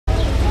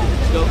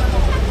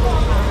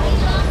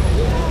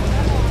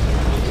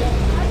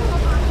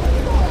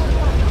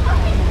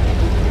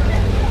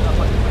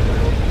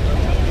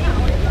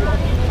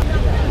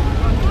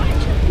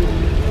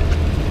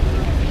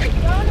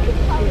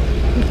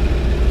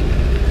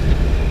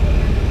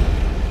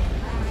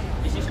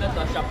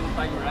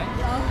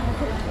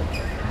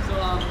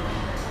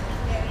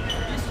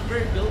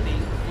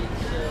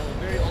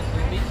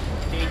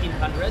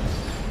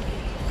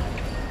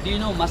you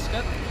know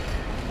musket?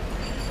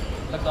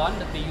 The gun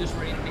that they use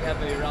where they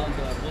have a round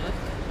bullet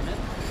in it.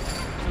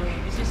 So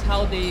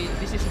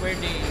this is where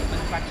they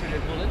manufacture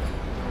their bullet.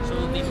 So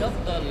they melt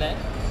the lead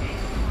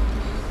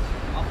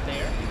up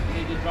there,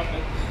 and they drop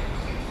it.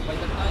 By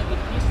the time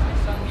it hits the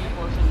sandy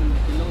portion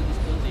below this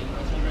building,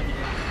 it's already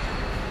done.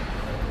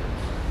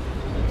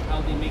 So that's how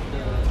they make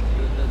the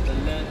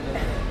lead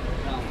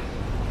round.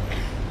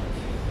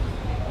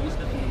 Use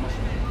that in the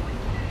musket.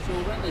 So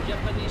when the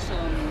Japanese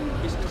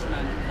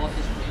businessman bought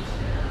this place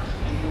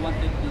and he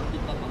wanted to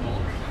put up a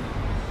mall,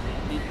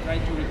 they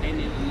tried to retain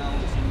it, and now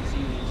it's a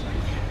museum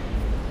inside.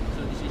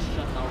 So this is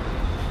shut down.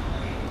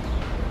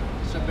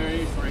 It's a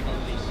very historical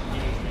place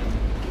here in Australia.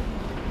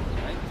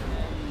 Right?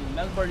 And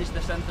Melbourne is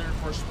the center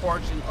for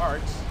sports and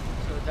arts,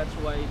 so that's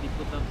why they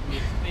put up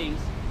these things.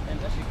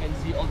 And as you can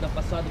see, all the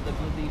facade of the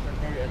buildings are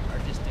very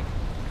artistic.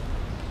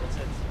 That's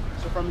it.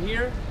 So from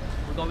here,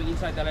 we're going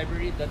inside the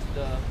library. That's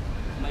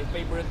my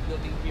favorite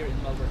building here in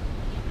Melbourne.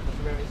 That's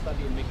where I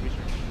study and make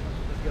research.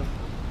 Let's go.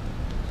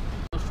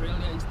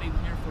 Australia and stayed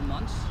here for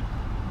months.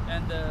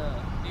 And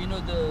you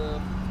know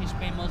his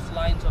famous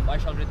lines of "I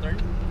shall return."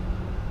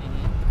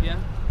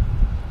 Yeah.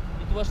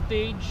 It was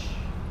staged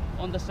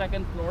on the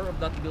second floor of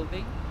that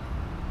building.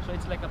 So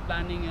it's like a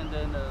planning and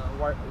then a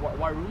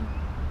war room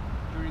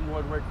during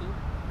World War II.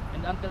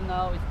 And until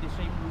now, it's the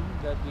same room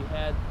that we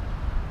had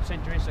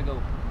centuries ago.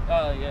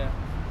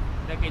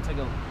 Decades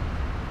ago.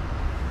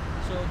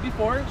 So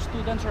before,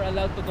 students are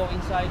allowed to go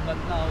inside, but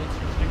now it's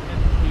restricted,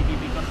 maybe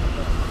because of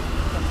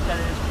some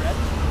terrorist threat.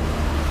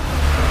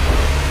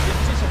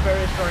 This is a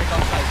very historical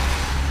site.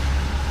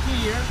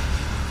 Here,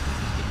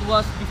 it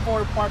was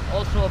before part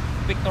also of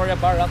Victoria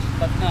Barracks,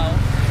 but now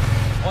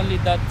only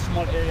that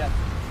small area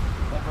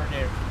over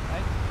there,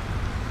 right?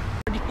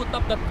 They put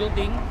up that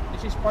building.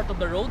 This is part of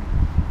the road,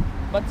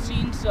 but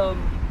since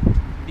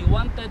they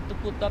wanted to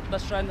put up the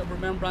Shrine of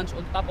Remembrance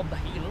on top of the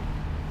hill,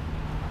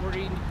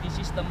 this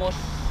is the most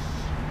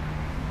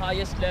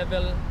highest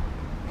level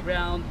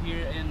ground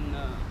here in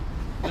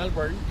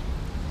Melbourne.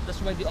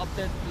 That's why they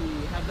opted to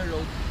have the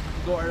road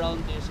go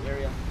around this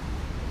area.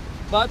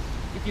 But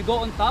if you go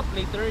on top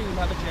later,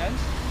 you'll have a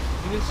chance.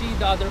 You will see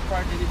the other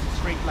part and it's a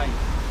straight line.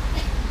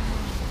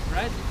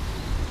 Right?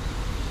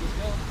 Let's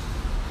go.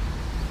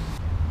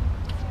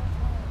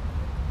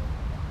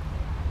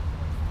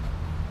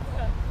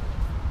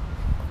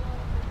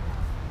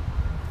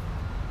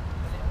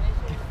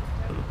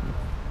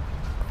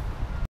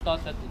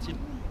 Thought that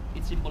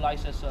it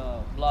symbolizes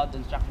blood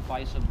and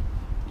sacrifice of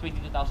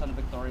 22,000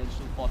 Victorians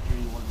who fought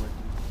during World War II.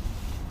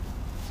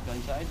 Let's go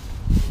inside.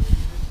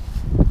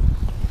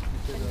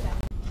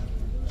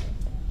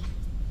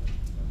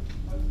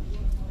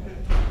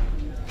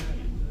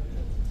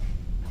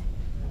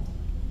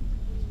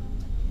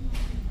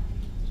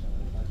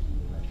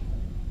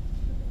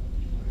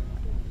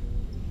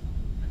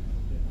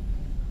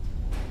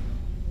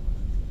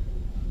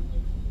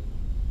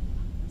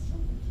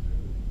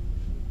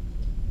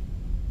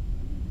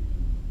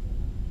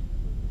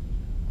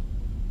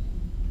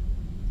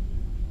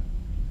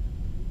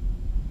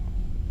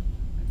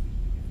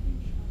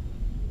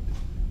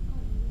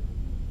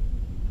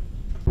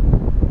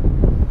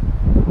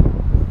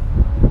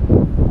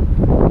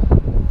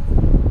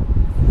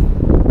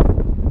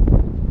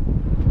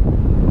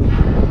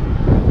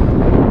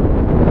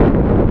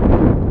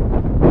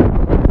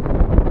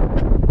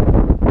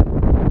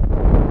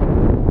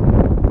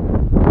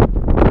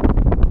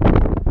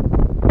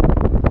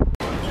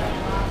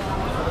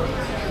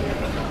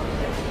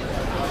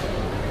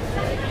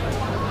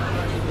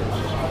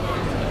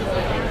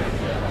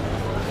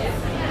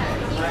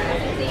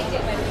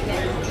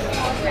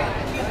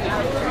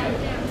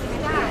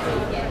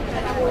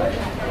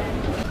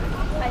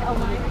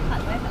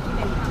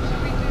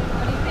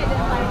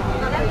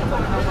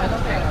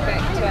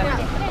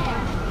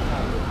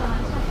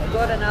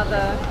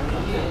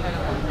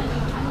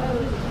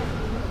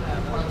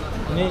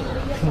 Ini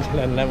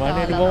jalan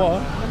mana di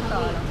bawah?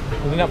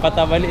 Ini nak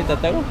patah balik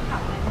tak tahu.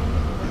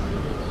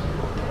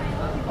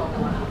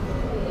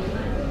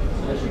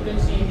 As you can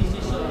see, this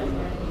is the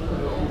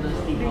oldest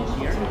steam house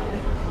here.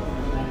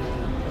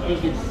 I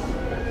think it's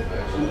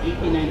in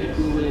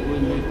 1892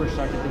 when they first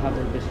started to have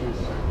their business.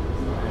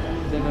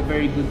 They have a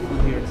very good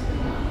food here.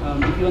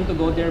 If you want to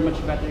go there, much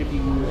better if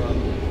you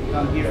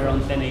come here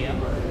around 10 a.m.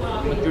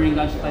 But during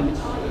lunchtime,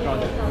 it's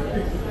crowded.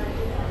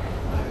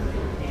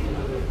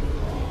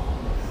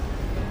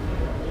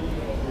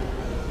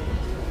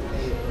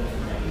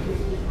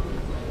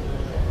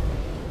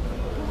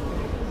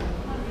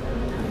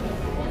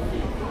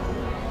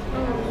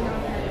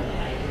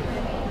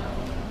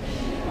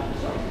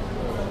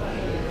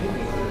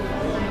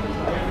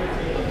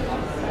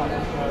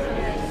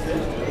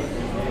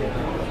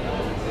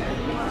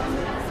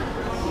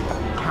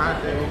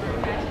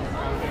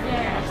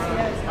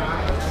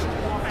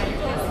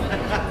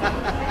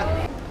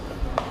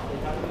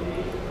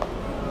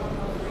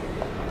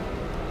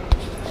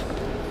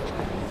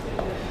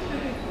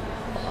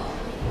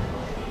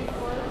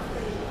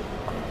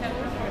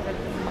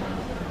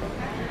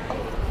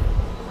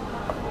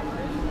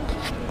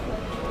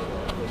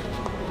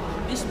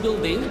 this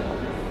building,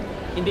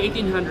 in the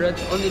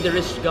 1800s, only the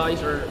rich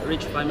guys or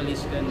rich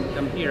families can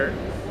come here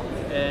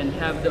and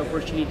have the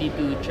opportunity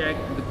to check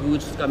the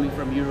goods coming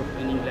from Europe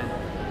and England.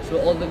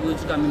 So all the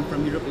goods coming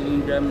from Europe and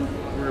England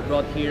were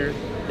brought here.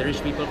 The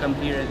rich people come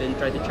here and then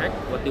try to check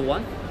what they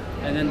want,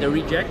 and then the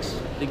rejects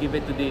they give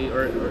it to the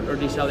or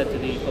they sell it to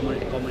the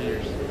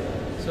commoners.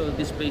 So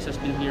this place has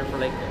been here for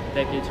like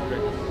decades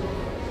already.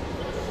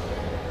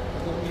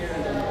 Go here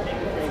and then take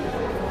the train to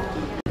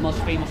the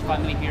most famous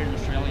family here in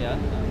Australia.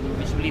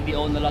 Usually they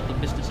own a lot of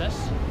businesses.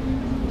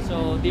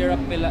 So they are a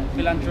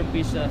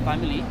philanthropist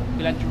family.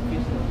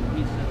 Philanthropist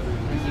means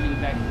giving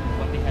back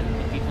what they had to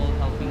the people,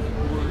 helping the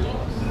poor.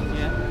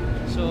 Yeah.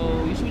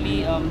 So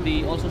usually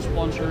they also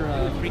sponsor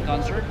free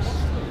concerts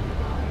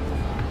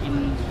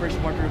in the first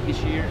quarter of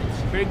this year. It's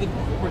a very good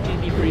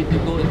opportunity for you to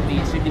go to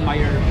the Sidney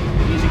Meyer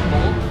Music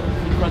Hall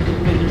in front of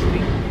Flinders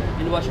Street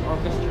and watch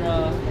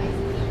orchestra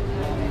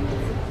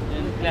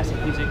and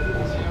classic music.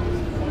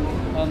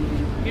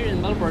 Here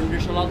in Melbourne,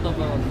 there's a lot of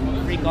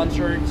free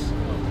concerts,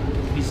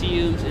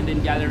 museums, and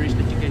then galleries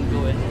that you can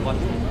go and watch.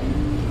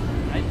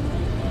 Right?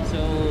 So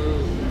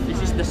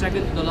this is the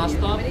second to the last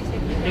stop.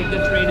 Take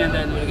the train and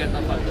then we'll get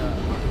up at the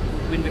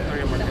Queen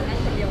Victoria Market.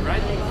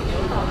 Right? You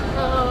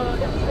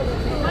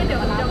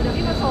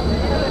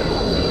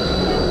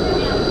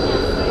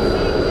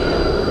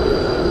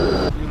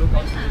look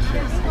out for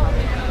this.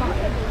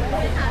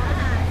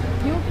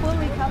 You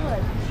fully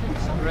covered.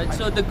 Right,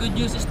 so the good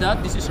news is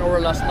that this is our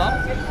last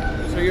stop.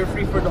 So you're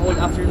free for the whole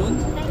afternoon.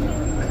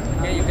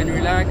 Okay, you can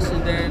relax,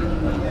 and then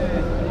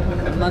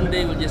on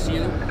Monday we'll just see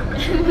you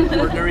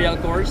for the real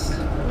course.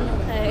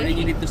 Where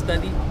you need to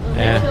study.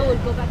 Yeah. So we'll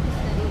go back to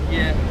study.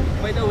 Yeah.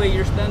 By the way,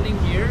 you're standing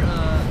here in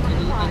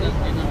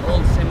an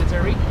old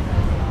cemetery.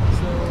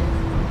 So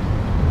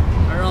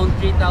around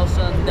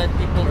 3,000 dead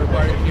people are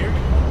buried here.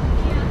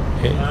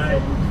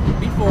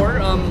 Before,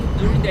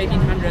 during the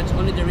 1800s,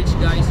 only the rich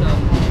guys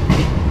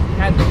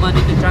had the money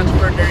to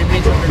transfer the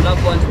remains of their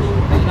loved ones to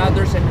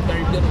another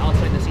cemetery built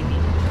outside the city.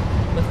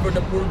 But for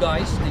the poor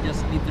guys, they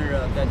just leave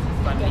their dead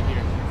family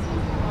here.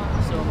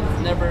 So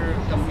never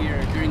come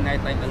here during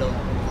nighttime alone.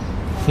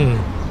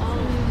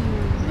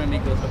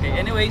 Goes. Okay,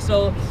 anyway,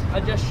 so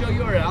I'll just show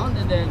you around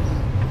and then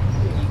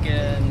you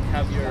can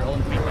have your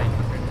own free time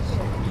after this.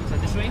 So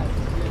this way.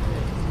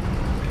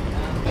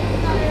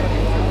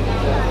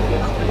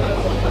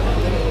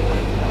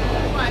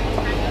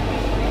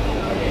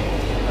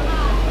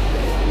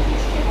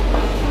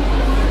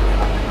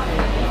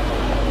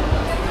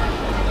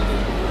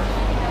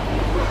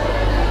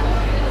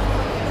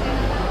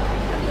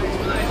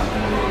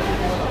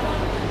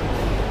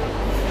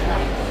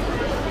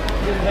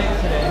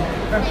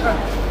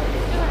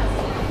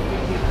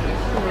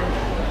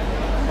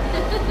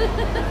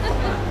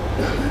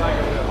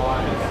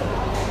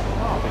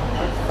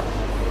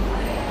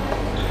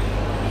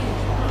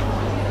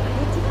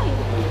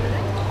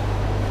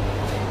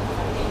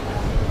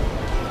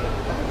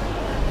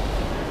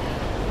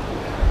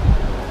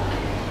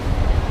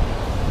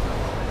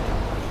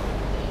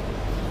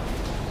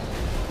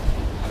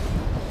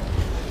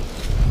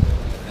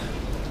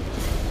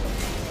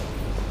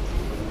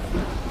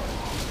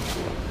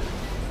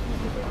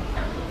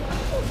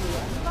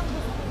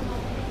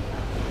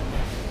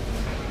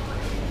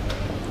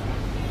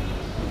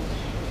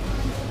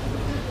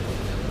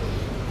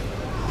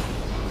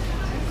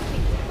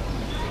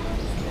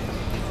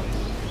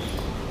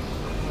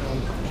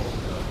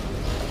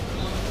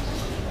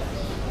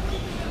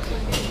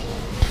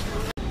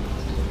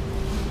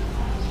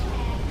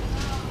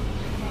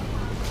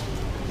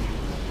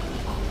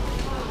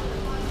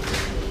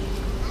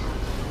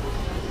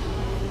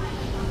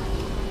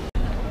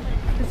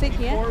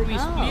 Before we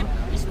split,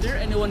 is there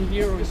anyone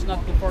here who is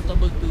not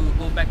comfortable to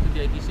go back to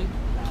the ETDC?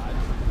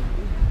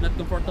 Not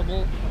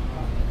comfortable?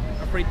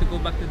 Afraid to go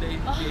back to the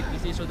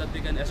ETDC so that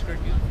they can escort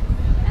you?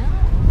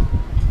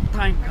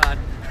 Thank God.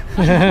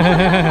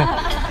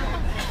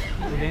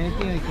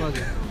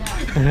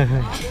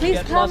 Please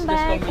Get come lost,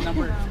 back. just call me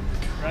number,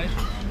 right?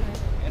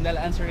 And I'll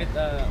answer it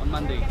on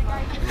Monday.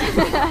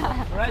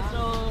 Alright,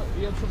 so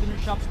we have souvenir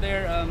shops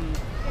there.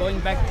 Going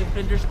back to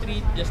Flinders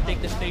Street, just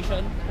take the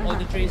station. All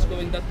the trains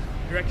going that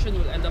direction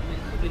will end up in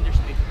Flinders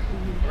Street.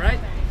 Alright?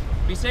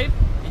 Be safe,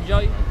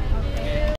 enjoy. Okay.